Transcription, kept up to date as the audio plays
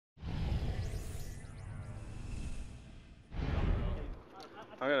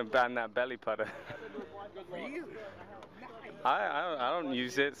I'm gonna ban that belly putter. Really? I don't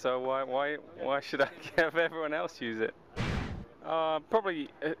use it, so why should I have everyone else use it? Probably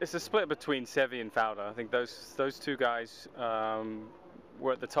it's a split between Seve and Fowler. I think those two guys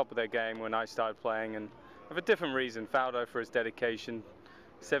were at the top of their game when I started playing, and for a different reason. Fowler for his dedication,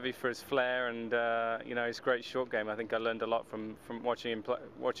 Seve for his flair, and you know, his great short game. I think I learned a lot from watching him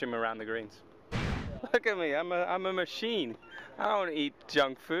watching him around the greens. Look at me, I'm a machine. I don't eat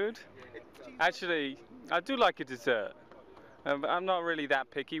junk food. Actually, I do like a dessert. I'm not really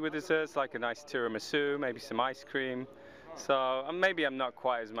that picky with desserts, like a nice tiramisu, maybe some ice cream. So maybe I'm not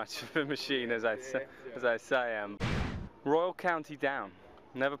quite as much of a machine as I say I am. Royal County Down.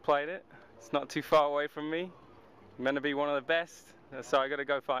 Never played it. It's not too far away from me. I'm meant to be one of the best, so I gotta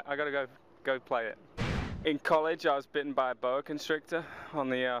go play it. In college, I was bitten by a boa constrictor on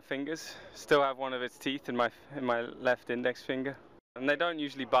the fingers. Still have one of its teeth in my left index finger. And they don't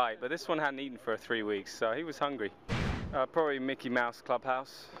usually bite, but this one hadn't eaten for 3 weeks, so he was hungry. Probably Mickey Mouse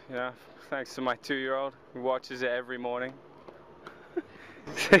Clubhouse, you know, thanks to my 2-year-old who watches it every morning.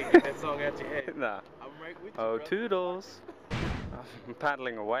 Get that song out your head. Nah. I'm right with you, Oh, bro. toodles. I'm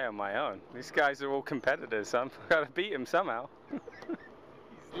paddling away on my own. These guys are all competitors, so I've got to beat them somehow. He's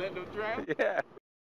letting them drown? Yeah.